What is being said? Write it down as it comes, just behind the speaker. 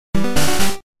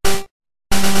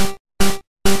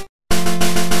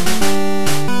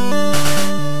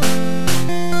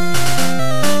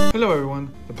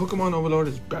Pokemon Overlord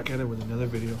is back at it with another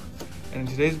video, and in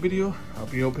today's video I'll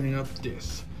be opening up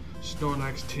this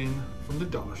Snorlax tin from the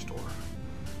dollar store.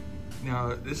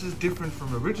 Now this is different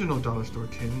from original dollar store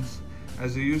tins,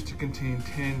 as they used to contain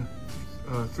 10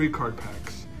 3-card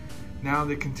packs. Now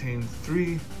they contain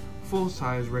 3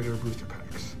 full-size regular booster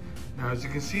packs. Now as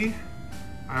you can see,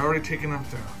 I already taken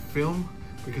off the film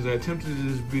because I attempted to do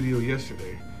this video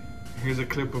yesterday. Here's a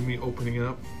clip of me opening it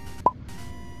up.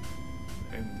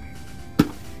 And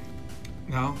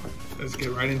now let's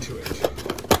get right into it.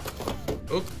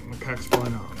 Oh, the pack's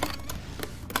falling out.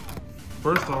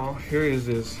 First of all, here is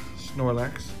this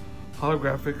Snorlax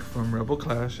holographic from Rebel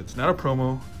Clash. It's not a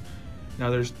promo. Now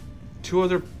there's 2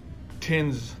 other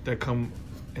tins that come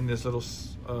in this little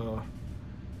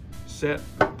set.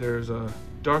 There's a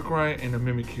Darkrai and a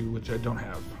Mimikyu, which I don't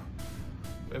have.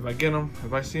 If I get them,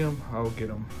 if I see them, I'll get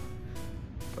them.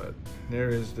 But there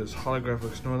is this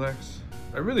holographic Snorlax.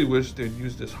 I really wish they'd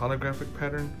use this holographic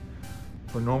pattern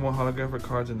for normal holographic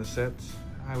cards in the sets.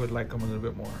 I would like them a little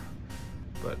bit more.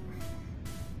 But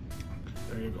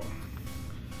there you go.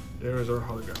 There is our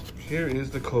holographic. Here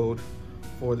is the code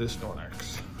for this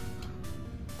Snorlax.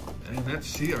 And let's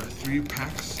see our 3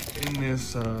 packs in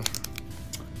this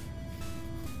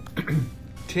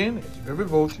tin. It's Vivid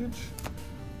Voltage,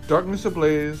 Darkness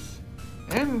Ablaze,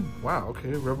 and wow, okay,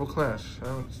 Rebel Clash. I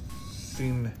haven't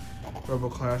seen Rebel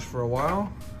Clash for a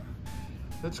while.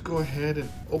 Let's go ahead and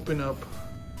open up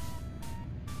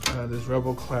this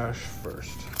Rebel Clash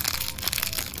first.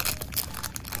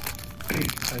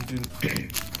 I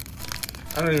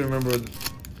don't even remember.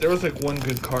 There was like one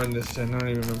good card in this set, and I don't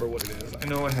even remember what it is. I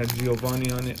know it had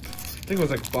Giovanni on it. I think it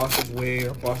was like Boss's Way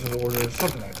or Boss's Order,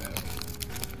 something like that.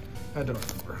 I don't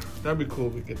remember. That'd be cool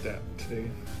if we get that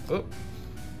today. Oh,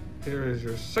 here is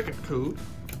your second code.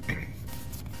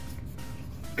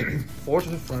 4 to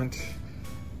the front.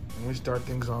 And we start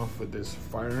things off with this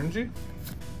Fire Energy.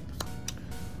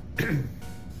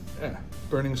 Yeah,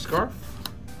 Burning Scarf.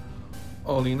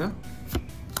 Olina.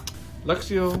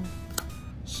 Luxio.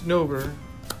 Snover.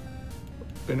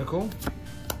 Binnacle.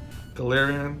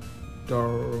 Galarian.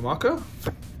 Darumaka.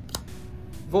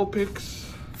 Vulpix.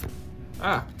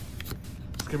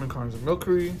 Skimming Cards of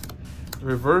Milcery. The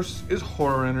reverse is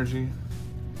Horror Energy.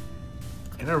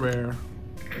 And a rare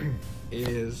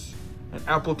is an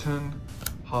Appleton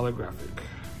holographic.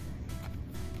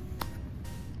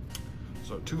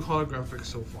 So 2 holographics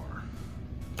so far.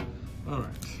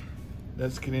 Alright,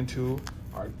 let's get into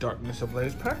our Darkness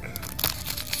Ablaze pack.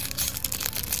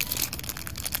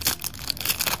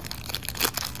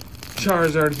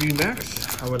 Charizard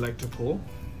VMAX, I would like to pull.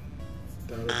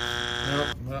 No,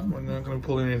 we're not going to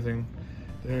pull anything.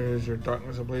 There's your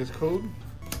Darkness Ablaze code,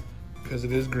 because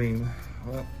it is green.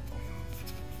 Well,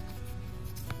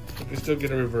 you can still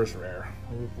get a reverse rare.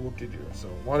 Whoop-de-doo. So,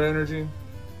 Water Energy,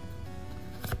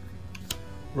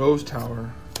 Rose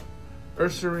Tower,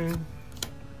 Ursaring,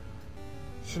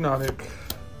 Shiinotic,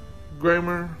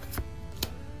 Grammar,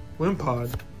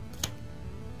 Wimpod,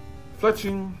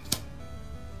 Fletching,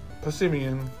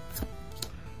 Passimian,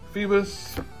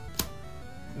 Phoebus,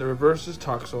 the reverse is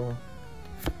Toxel,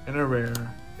 and a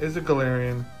rare is a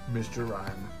Galarian Mr.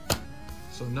 Rhyme.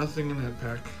 So nothing in that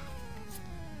pack.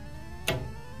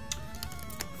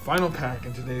 Final pack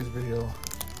in today's video.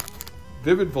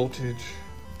 Vivid Voltage,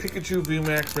 Pikachu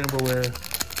VMAX Rainbow Rare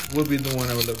would be the one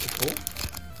I would love to pull.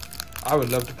 I would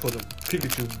love to pull the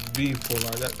Pikachu V Full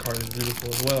Art. That card is beautiful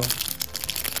as well.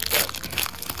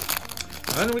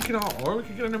 And we can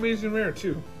get an amazing rare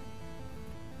too.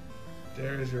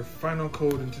 There is your final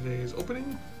code in today's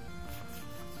opening.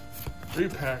 3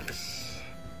 packs.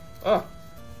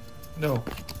 No,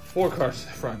 4 cards in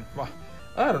the front.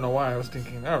 I don't know why I was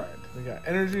thinking. All right, we got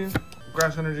Energy,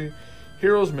 Grass Energy,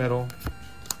 Heroes Metal,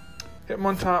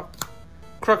 Hitmontop,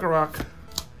 Krokorok,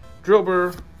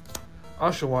 Drillbur,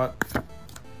 Oshawott,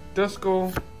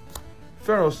 Duskull,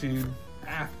 Ferroseed,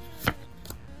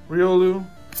 Riolu.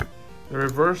 The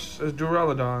reverse is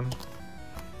Duraludon,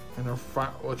 and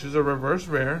which is a reverse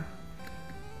rare,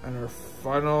 and our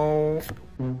final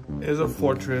is a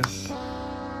Fortress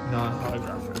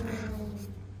non-holographic.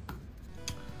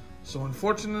 So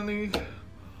unfortunately,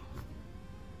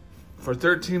 for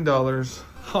 $13,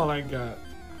 all I got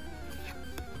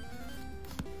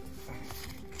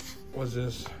was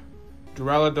this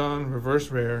Duraludon reverse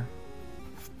rare,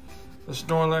 the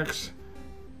Snorlax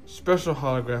special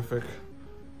holographic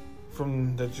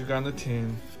from that you got in the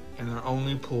tin, and our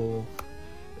only pull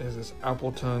is this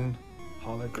Appleton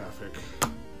holographic.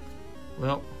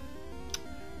 Well,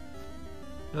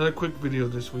 another quick video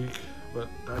this week, but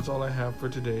that's all I have for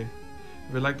today.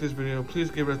 If you like this video,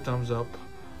 please give it a thumbs up.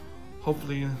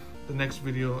 Hopefully the next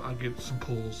video I'll get some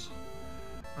pulls.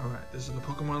 Alright, this is the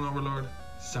Pokemon Overlord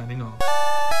signing off.